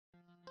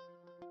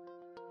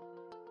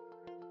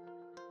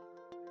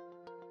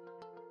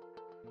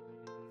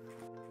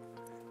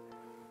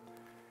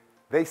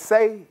They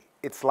say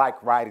it's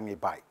like riding a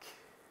bike.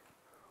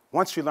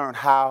 Once you learn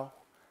how,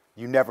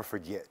 you never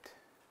forget.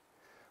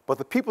 But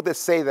the people that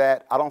say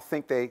that, I don't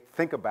think they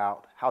think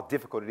about how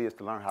difficult it is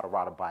to learn how to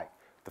ride a bike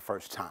the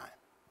first time.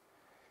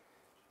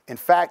 In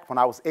fact, when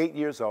I was 8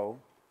 years old,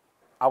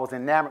 I was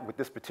enamored with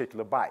this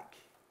particular bike.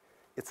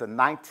 It's a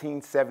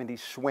 1970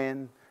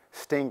 Schwinn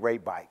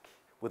Stingray bike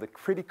with a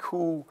pretty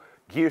cool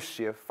gear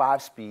shift,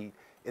 5-speed,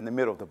 in the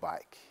middle of the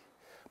bike.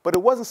 But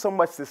it wasn't so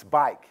much this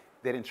bike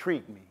that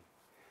intrigued me.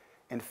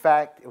 In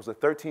fact, it was a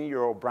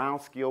 13-year-old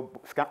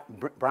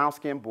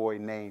brown-skinned boy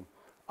named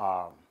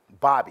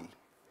Bobby,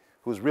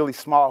 who was really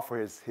small for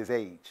his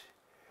age.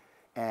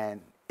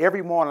 And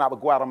every morning I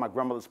would go out on my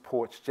grandmother's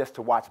porch just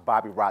to watch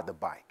Bobby ride the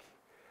bike.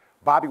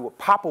 Bobby would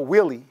pop a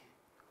wheelie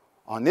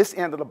on this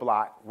end of the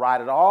block,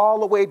 ride it all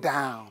the way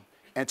down,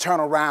 and turn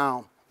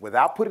around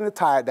without putting the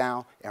tire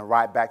down and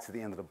ride back to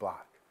the end of the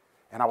block.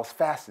 And I was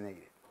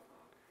fascinated.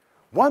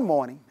 One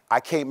morning, I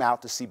came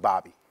out to see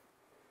Bobby,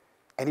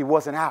 and he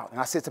wasn't out.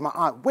 And I said to my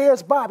aunt,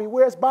 "Where's Bobby?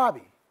 Where's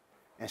Bobby?"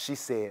 And she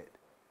said,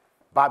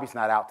 "Bobby's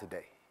not out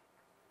today."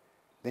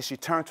 Then she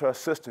turned to her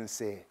sister and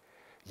said,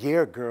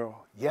 "Yeah,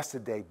 girl,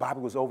 yesterday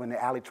Bobby was over in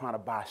the alley trying to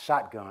buy a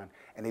shotgun,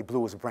 and they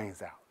blew his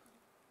brains out."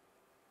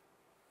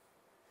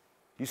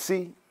 You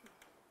see,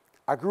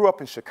 I grew up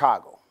in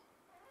Chicago.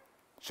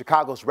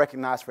 Chicago is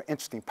recognized for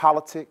interesting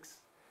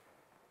politics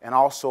and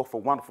also for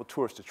wonderful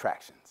tourist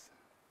attractions.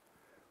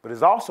 But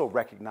it's also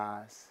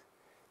recognized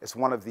as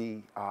one of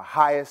the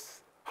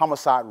highest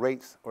homicide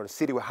rates, or the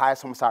city with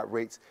highest homicide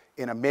rates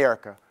in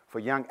America for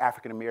young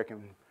African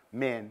American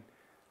men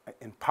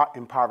in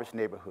impoverished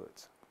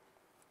neighborhoods.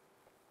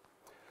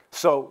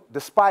 So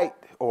despite,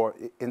 or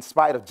in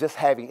spite of just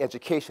having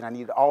education, I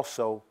needed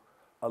also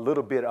a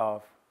little bit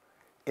of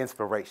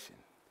inspiration.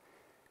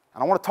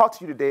 And I want to talk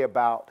to you today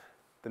about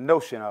the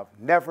notion of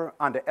never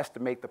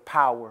underestimate the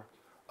power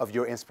of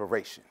your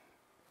inspiration.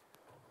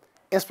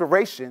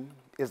 Inspiration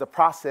is the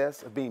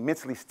process of being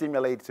mentally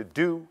stimulated to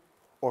do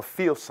or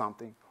feel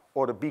something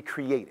or to be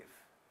creative.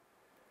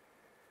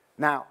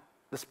 Now,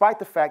 despite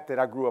the fact that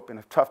I grew up in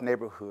a tough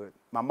neighborhood,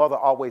 my mother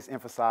always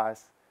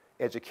emphasized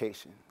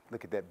education.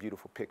 Look at that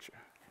beautiful picture.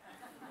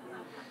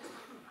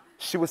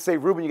 She would say,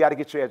 "Reuben, you got to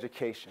get your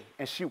education."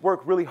 And she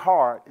worked really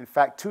hard, in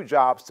fact, 2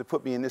 jobs to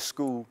put me in this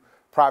school,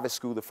 private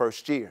school, the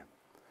first year.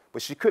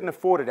 But she couldn't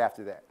afford it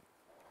after that.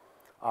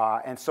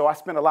 And so I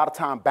spent a lot of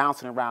time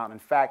bouncing around. In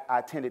fact, I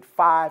attended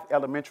 5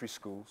 elementary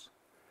schools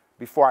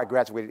before I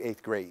graduated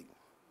 8th grade.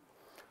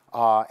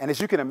 And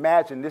as you can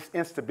imagine, this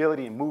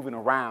instability and moving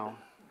around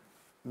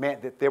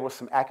meant that there were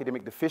some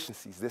academic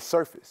deficiencies that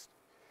surfaced.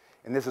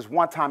 And this is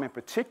one time in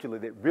particular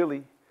that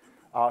really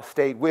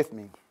stayed with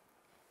me.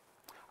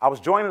 I was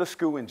joining the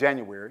school in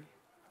January,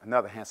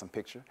 another handsome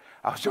picture.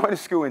 I was joining the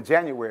school in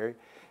January,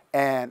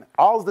 and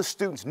all of the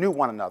students knew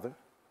one another.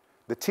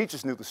 The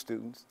teachers knew the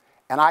students,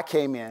 and I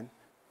came in,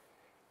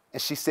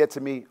 and she said to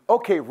me,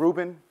 "Okay,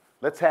 Reuben,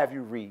 let's have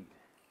you read."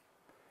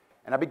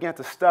 And I began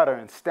to stutter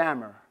and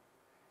stammer,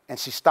 and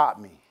she stopped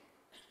me,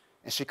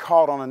 and she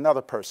called on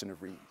another person to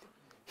read.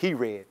 He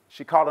read.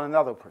 She called on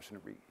another person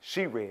to read.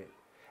 She read.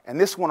 And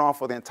this went on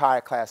for the entire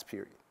class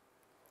period.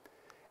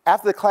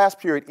 After the class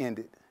period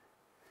ended,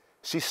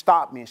 she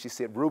stopped me and she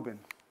said, "Reuben,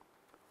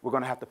 we're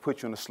going to have to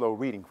put you in a slow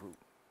reading group."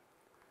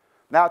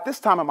 Now, at this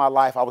time in my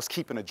life, I was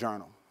keeping a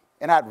journal,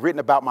 and I'd written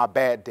about my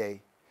bad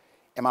day,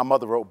 and my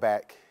mother wrote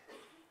back,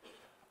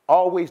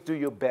 "Always do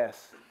your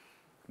best,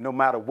 no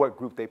matter what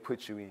group they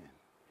put you in."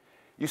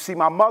 You see,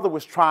 my mother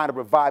was trying to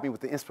provide me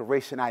with the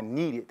inspiration I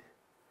needed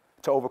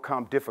to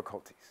overcome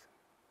difficulties.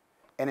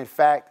 And in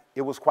fact,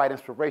 it was quite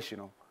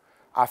inspirational.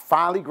 I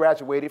finally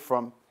graduated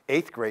from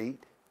 8th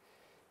grade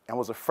and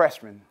was a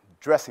freshman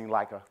dressing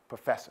like a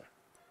professor.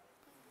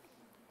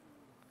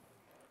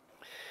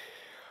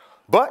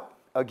 But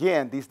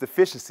again, these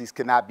deficiencies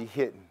cannot be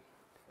hidden.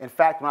 In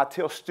fact, when I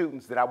tell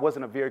students that I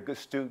wasn't a very good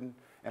student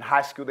in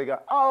high school, they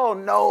go, "Oh,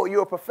 no,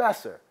 you're a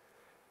professor."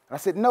 And I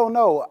said,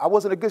 no, I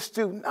wasn't a good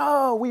student.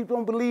 "No, we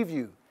don't believe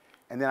you."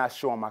 And then I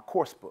show them my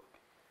course book.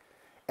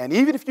 And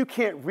even if you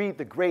can't read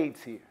the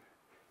grades here,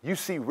 you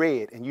see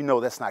red and you know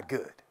that's not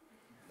good.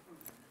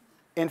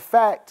 In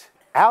fact,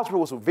 algebra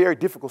was a very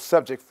difficult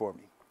subject for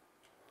me.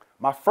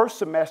 My first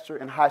semester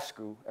in high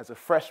school as a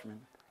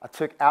freshman, I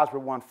took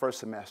Algebra 1 first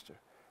semester,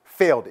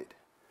 failed it.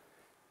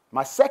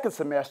 My second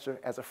semester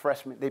as a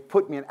freshman, they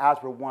put me in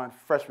Algebra 1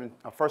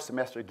 first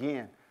semester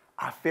again.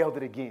 I failed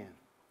it again.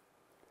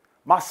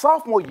 My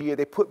sophomore year,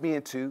 they put me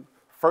into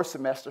first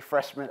semester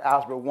freshman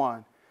Algebra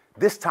 1.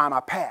 This time I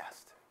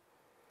passed.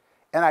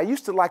 And I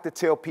used to like to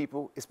tell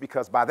people it's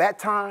because by that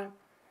time,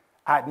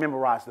 I'd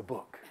memorized the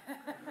book.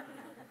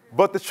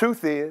 But the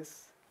truth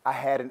is, I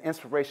had an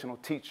inspirational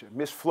teacher,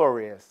 Miss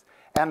Flores,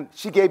 and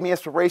she gave me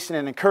inspiration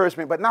and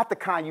encouragement, but not the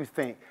kind you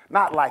think.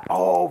 Not like,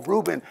 "Oh,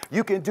 Reuben,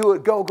 you can do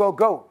it, go, go,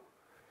 go."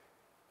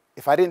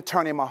 If I didn't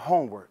turn in my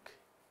homework,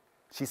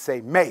 she'd say,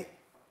 "May,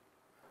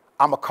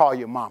 I'm going to call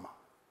your mama."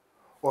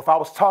 Or if I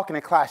was talking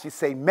in class, she'd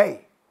say,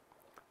 "May,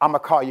 I'm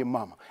going to call your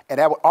mama." And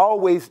that would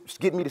always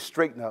get me to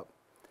straighten up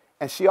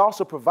And she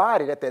also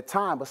provided at that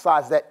time,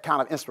 besides that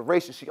kind of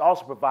inspiration, she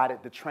also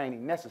provided the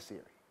training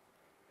necessary.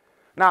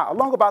 Now,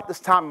 along about this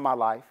time in my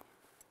life,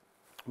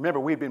 remember,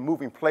 we'd been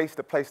moving place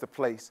to place to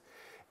place,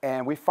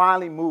 and we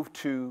finally moved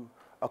to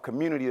a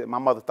community that my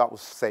mother thought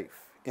was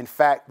safe. In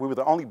fact, we were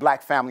the only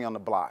black family on the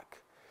block.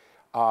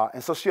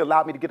 And so she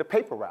allowed me to get a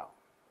paper route.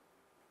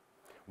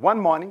 One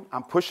morning,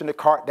 I'm pushing the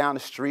cart down the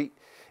street,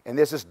 and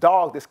there's this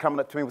dog that's coming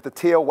up to me with the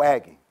tail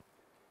wagging.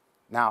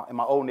 Now, in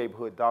my old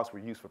neighborhood, dogs were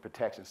used for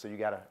protection, so you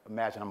got to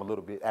imagine I'm a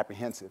little bit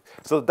apprehensive.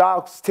 So the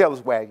dog's tail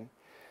is wagging,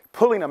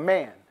 pulling a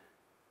man.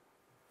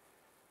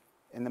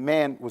 And the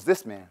man was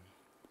this man.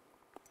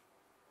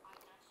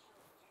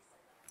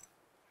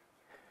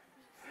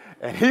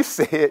 And he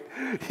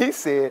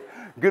said,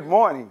 "Good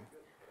morning.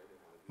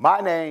 My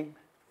name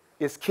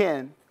is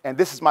Ken, and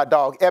this is my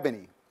dog,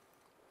 Ebony.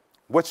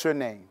 What's your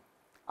name?"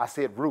 I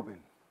said,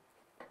 "Reuben."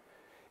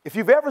 If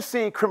you've ever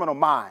seen Criminal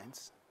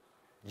Minds,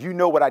 you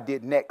know what I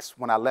did next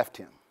when I left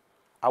him.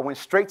 I went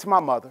straight to my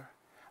mother,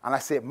 and I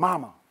said,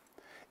 "Mama,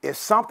 if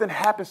something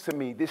happens to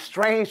me, this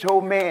strange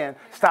old man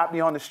stopped me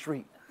on the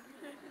street."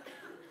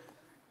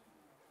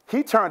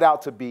 He turned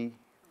out to be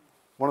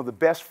one of the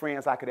best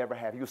friends I could ever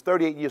have. He was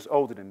 38 years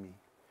older than me.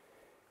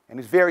 And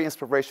he's very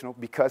inspirational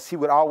because he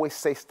would always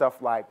say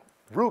stuff like,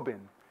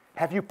 "Reuben,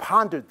 have you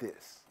pondered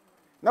this?"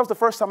 And that was the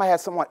first time I had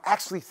someone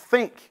actually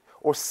think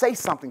or say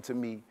something to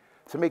me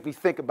to make me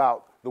think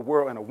about the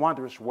world in a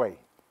wondrous way.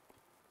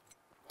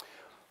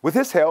 With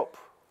his help,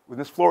 with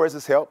Ms.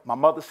 Flores' help, my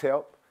mother's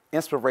help,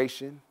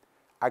 inspiration,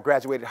 I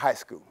graduated high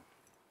school.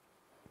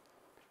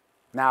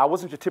 Now, I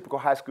wasn't your typical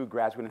high school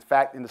graduate. In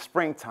fact, in the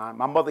springtime,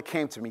 my mother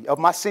came to me of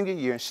my senior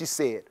year, and she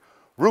said,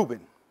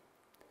 "Reuben,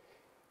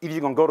 either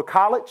you're going to go to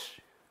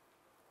college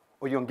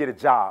or you're going to get a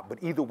job,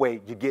 but either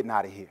way, you're getting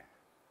out of here."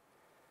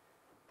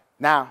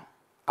 Now,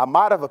 I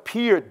might have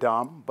appeared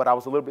dumb, but I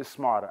was a little bit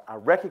smarter. I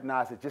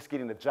recognized that just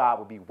getting a job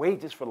would be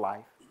wages for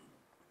life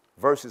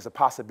versus a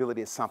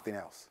possibility of something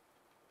else.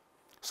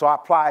 So I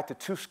applied to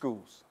 2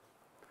 schools.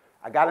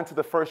 I got into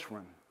the first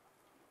one,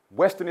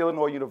 Western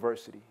Illinois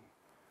University,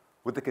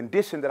 with the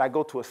condition that I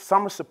go to a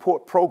summer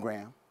support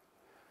program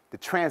to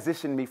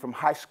transition me from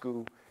high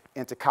school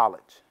into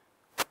college.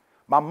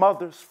 My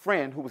mother's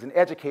friend, who was an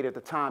educator at the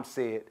time,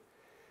 said,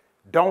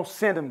 "Don't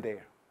send him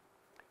there.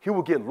 He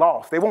will get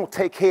lost. They won't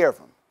take care of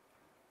him."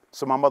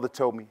 So my mother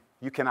told me,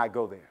 "You cannot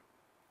go there."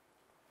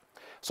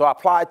 So I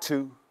applied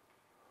to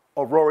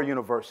Aurora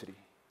University,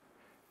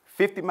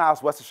 50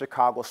 miles west of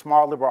Chicago, a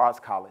small liberal arts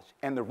college.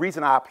 And the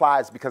reason I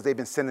applied is because they've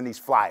been sending these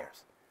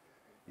flyers.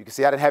 You can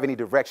see I didn't have any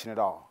direction at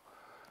all.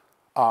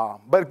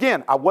 But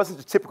again, I wasn't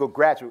the typical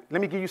graduate.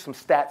 Let me give you some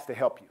stats to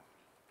help you.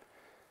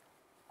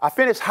 I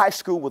finished high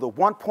school with a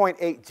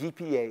 1.8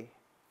 GPA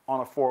on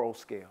a 4.0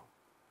 scale.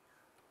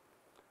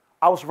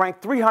 I was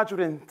ranked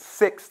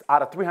 306th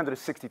out of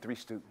 363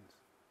 students.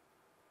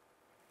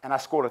 And I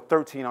scored a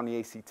 13 on the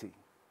ACT.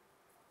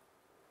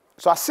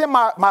 So I sent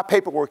my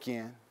paperwork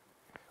in.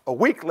 A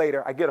week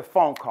later, I get a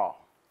phone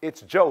call.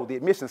 It's Joe, the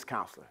admissions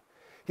counselor.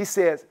 He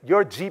says,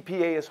 "Your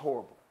GPA is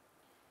horrible.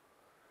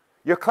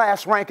 Your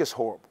class rank is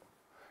horrible.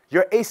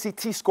 Your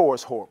ACT score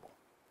is horrible.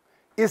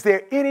 Is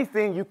there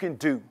anything you can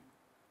do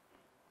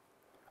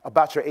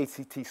about your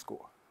ACT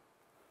score?"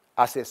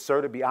 I said,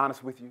 "Sir, to be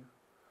honest with you,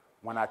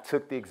 when I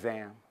took the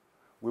exam,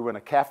 we were in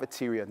a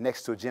cafeteria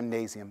next to a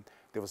gymnasium.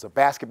 There was a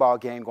basketball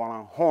game going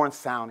on, horns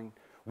sounding,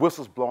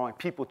 whistles blowing,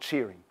 people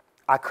cheering.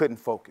 I couldn't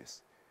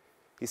focus."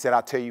 He said,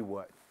 "I'll tell you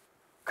what,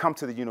 come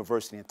to the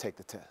university and take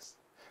the test."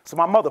 So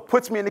my mother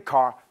puts me in the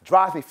car,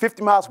 drives me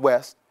 50 miles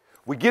west.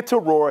 We get to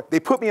Aurora. They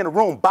put me in a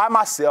room by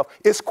myself.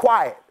 It's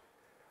quiet.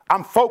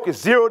 I'm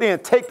focused, zeroed in,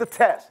 take the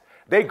test.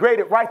 They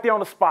graded right there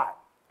on the spot.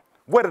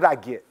 What did I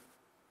get?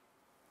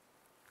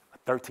 A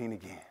 13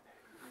 again.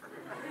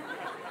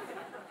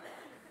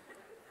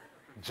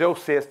 Joe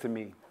says to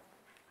me,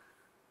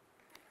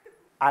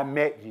 "I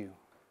met you,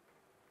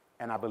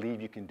 and I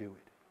believe you can do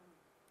it."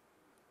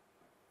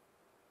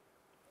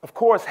 Of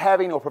course,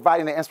 having or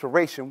providing the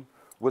inspiration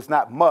was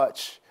not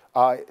much.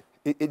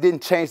 It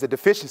didn't change the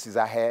deficiencies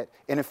I had.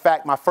 And in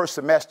fact, my first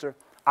semester,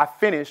 I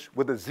finished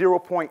with a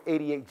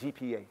 0.88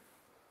 GPA.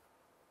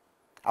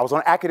 I was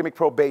on academic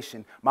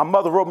probation. My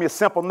mother wrote me a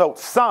simple note,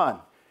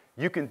 "Son,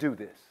 you can do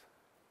this."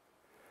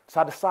 So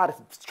I decided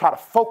to try to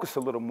focus a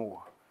little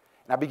more.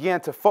 And I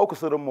began to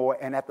focus a little more,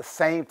 and at the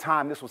same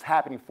time this was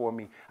happening for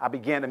me, I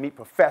began to meet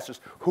professors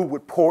who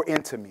would pour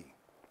into me,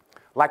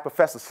 like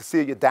Professor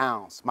Cecilia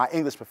Downs, my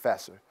English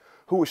professor,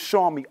 who was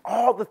showing me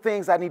all the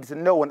things I needed to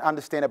know and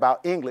understand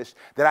about English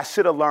that I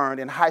should have learned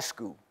in high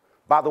school.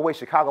 By the way,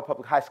 Chicago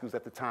public high schools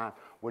at the time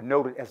were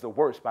noted as the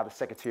worst by the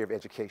Secretary of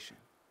Education.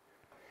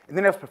 And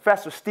then there was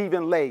Professor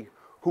Stephen Lay,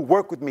 who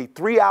worked with me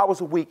 3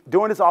 hours a week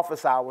during his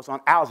office hours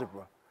on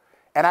algebra.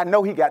 And I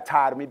know he got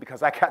tired of me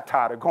because I got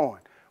tired of going,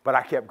 but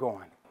I kept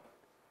going.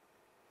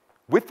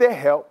 With their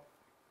help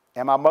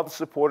and my mother's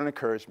support and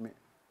encouragement,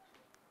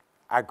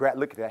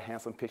 look at that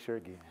handsome picture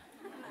again.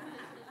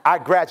 I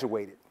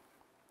graduated.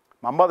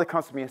 My mother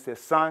comes to me and says,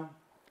 "Son,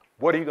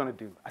 what are you going to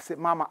do?" I said,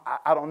 "Mama,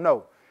 I don't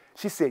know."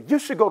 She said, you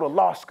should go to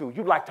law school.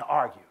 You like to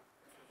argue.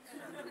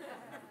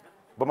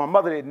 But my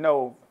mother didn't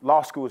know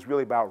law school was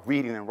really about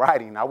reading and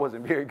writing, and I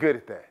wasn't very good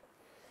at that.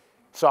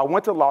 So I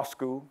went to law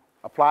school,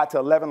 applied to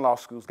 11 law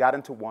schools, got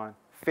into one,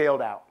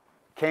 failed out.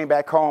 Came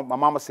back home. My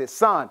mama said,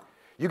 son,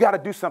 you got to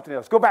do something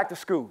else. Go back to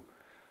school.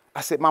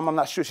 I said, Mom, I'm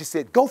not sure. She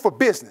said, go for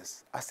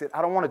business. I said,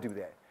 I don't want to do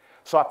that.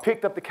 So I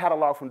picked up the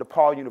catalog from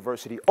DePaul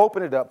University,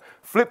 opened it up,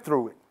 flipped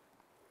through it,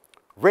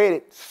 read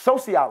it,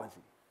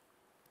 sociology.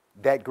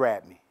 That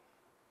grabbed me.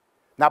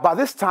 Now, by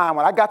this time,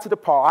 when I got to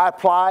DePaul, I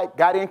applied,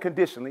 got in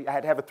conditionally. I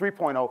had to have a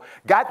 3.0,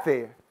 got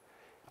there.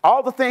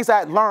 All the things I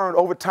had learned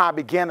over time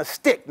began to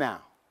stick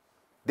now.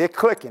 They're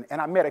clicking. And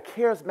I met a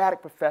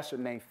charismatic professor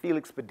named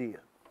Felix Padilla.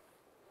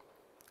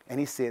 And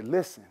he said,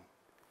 listen,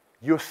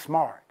 you're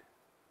smart.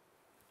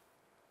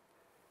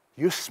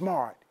 You're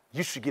smart.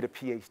 You should get a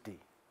Ph.D.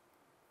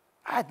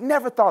 I had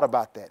never thought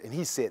about that, and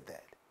he said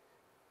that.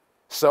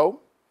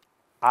 So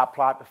I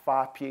applied to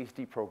 5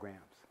 Ph.D. programs,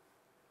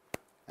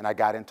 and I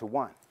got into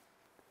one.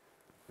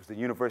 It was the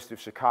University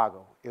of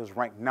Chicago. It was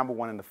ranked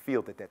 #1 in the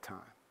field at that time.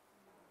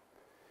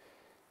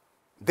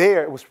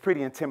 There, it was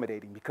pretty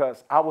intimidating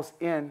because I was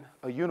in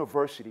a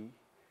university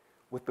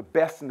with the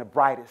best and the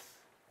brightest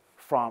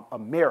from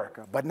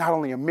America, but not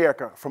only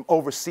America, from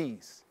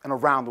overseas and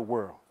around the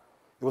world.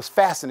 It was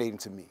fascinating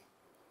to me.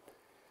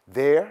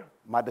 There,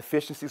 my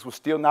deficiencies were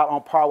still not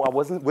on par. I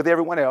wasn't with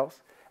everyone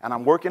else, and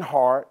I'm working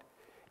hard,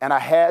 and I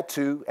had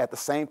to, at the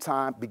same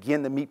time,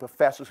 begin to meet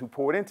professors who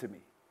poured into me,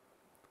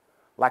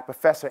 like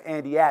Professor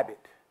Andy Abbott.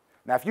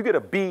 Now, if you get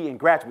a B in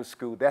graduate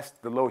school, that's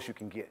the lowest you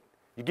can get.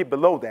 You get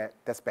below that,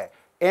 that's bad.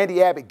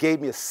 Andy Abbott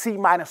gave me a C-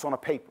 on a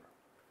paper.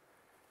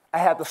 I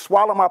had to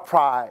swallow my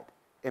pride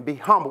and be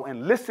humble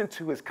and listen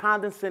to his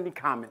condescending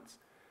comments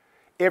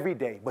every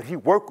day, but he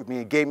worked with me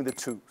and gave me the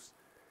tools.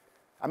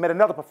 I met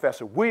another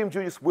professor, William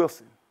Julius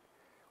Wilson,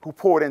 who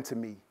poured into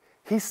me.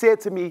 He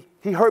said to me,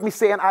 he heard me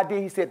say an idea,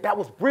 he said, that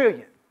was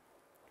brilliant.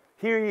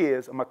 Here he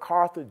is, a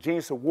MacArthur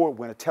Genius Award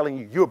winner telling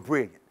you, you're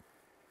brilliant.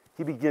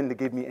 He began to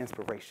give me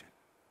inspiration.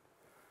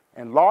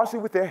 And largely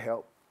with their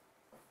help,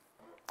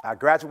 I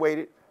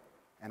graduated,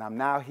 and I'm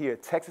now here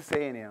at Texas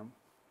A&M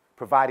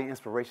providing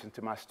inspiration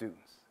to my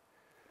students.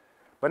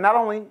 But not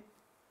only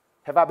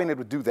have I been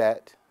able to do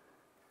that,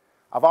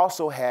 I've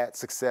also had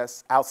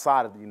success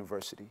outside of the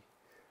university.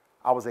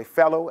 I was a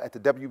fellow at the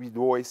W.E.B.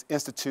 Bois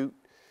Institute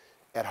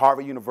at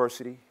Harvard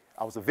University.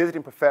 I was a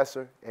visiting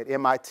professor at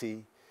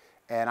MIT,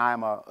 and I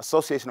am an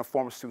Association of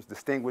Former Students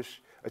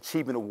Distinguished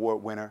Achievement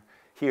Award winner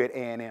here at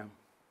A&M.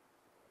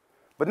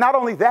 But not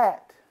only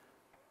that,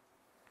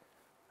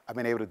 I've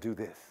been able to do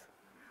this.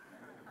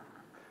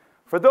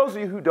 For those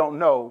of you who don't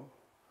know,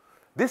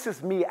 this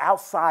is me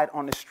outside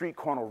on the street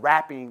corner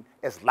rapping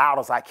as loud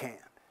as I can.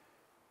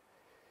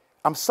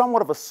 I'm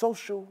somewhat of a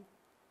social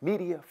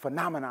media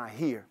phenomenon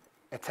here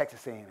at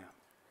Texas A&M.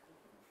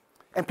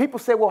 And people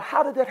say, well,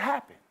 how did that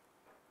happen?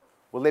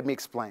 Well, let me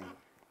explain.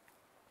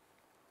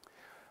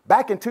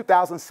 Back in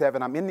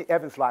 2007, I'm in the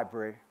Evans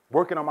Library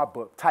working on my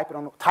book,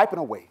 typing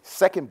away,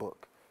 second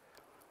book.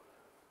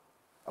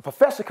 A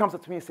professor comes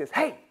up to me and says,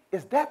 hey,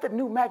 is that the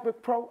new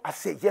MacBook Pro? I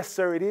said, yes,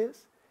 sir, it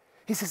is.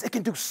 He says, it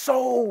can do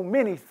so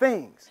many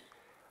things.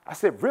 I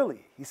said,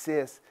 really? He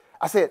says,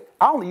 I said,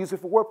 I only use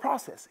it for word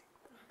processing.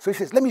 So he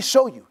says, let me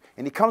show you.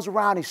 And he comes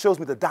around, he shows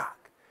me the dock.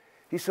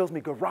 He shows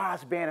me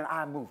GarageBand and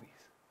iMovies.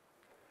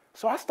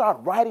 So I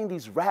started writing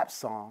these rap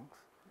songs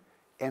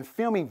and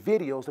filming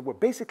videos that were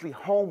basically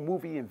home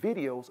movie and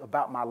videos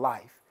about my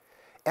life.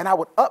 And I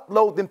would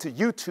upload them to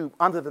YouTube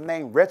under the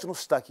name Reginald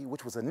Stuckey,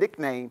 which was a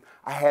nickname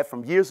I had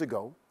from years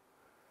ago.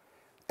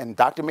 And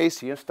Dr. May's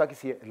here, and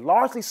Stuckey's here, and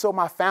largely so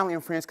my family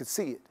and friends could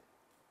see it.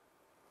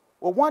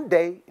 Well, one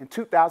day in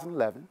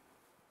 2011,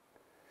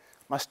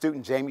 my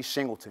student Jamie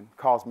Shingleton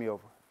calls me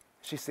over.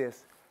 She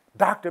says,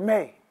 Dr.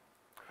 May,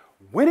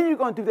 when are you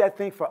going to do that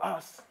thing for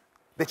us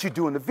that you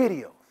do in the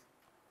videos?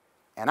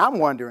 And I'm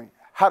wondering,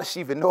 how does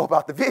she even know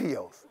about the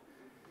videos?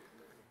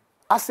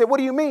 I said, what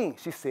do you mean?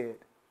 She said,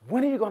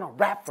 when are you going to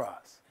rap for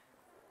us?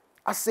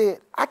 I said,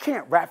 I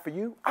can't rap for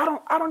you. I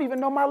don't even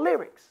know my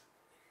lyrics.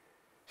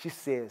 She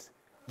says,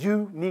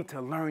 you need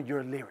to learn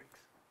your lyrics.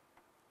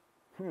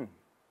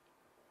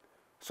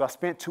 So I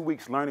spent 2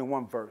 weeks learning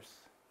one verse.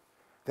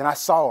 Then I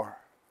saw her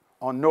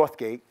on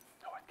Northgate.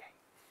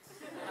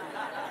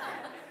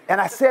 And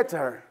I said to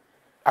her,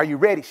 are you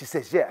ready? She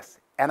says, yes.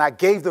 And I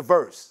gave the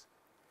verse.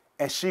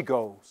 And she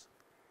goes,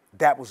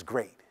 that was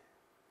great.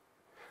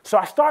 So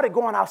I started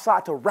going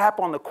outside to rap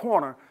on the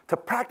corner to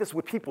practice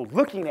with people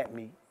looking at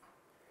me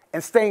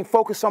and staying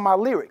focused on my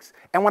lyrics.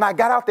 And when I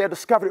got out there, I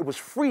discovered it was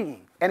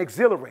freeing and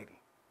exhilarating.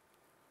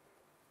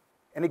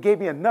 And it gave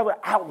me another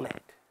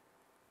outlet.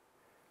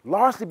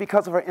 Largely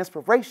because of her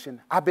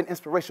inspiration, I've been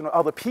inspirational to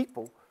other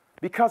people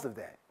because of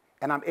that.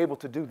 And I'm able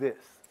to do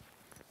this.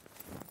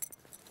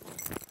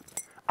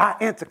 I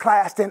enter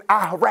class, then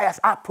I harass.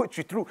 I put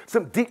you through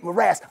some deep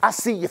morass. I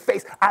see your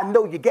face, I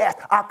know you gas.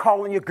 I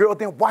call on your girl,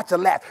 then watch her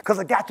laugh. Cause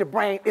I got your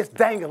brain, it's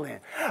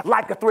dangling.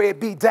 Like a thread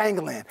be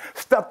dangling.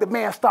 Stuck the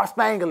man, start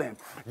spangling.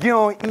 You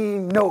don't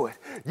even know it.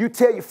 You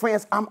tell your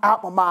friends I'm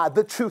out my mind.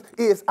 The truth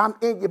is I'm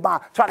in your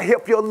mind. Try to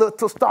help your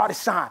little star to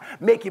shine.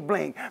 Make you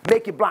blink,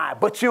 make you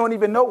blind. But you don't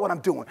even know what I'm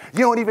doing.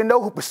 You don't even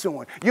know who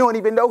pursuing. You don't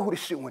even know who they're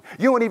shooting.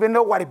 You don't even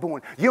know why they're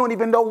booing. You don't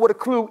even know what a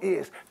clue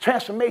is.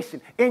 Transformation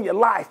in your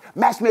life.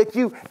 Matchmake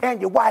you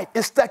and your wife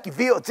in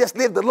Stuckyville. Just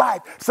live the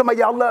life. Some of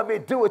y'all love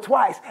it, do it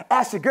twice.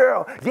 Ask your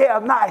girl, yeah,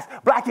 I'm nice.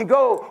 Black and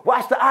gold,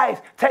 watch the ice.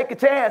 Take a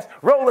chance,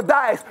 roll the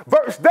dice.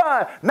 Verse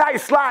done,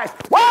 nice slice.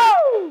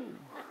 Woo!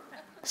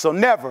 So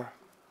never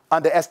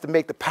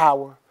underestimate the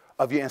power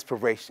of your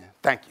inspiration.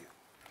 Thank you.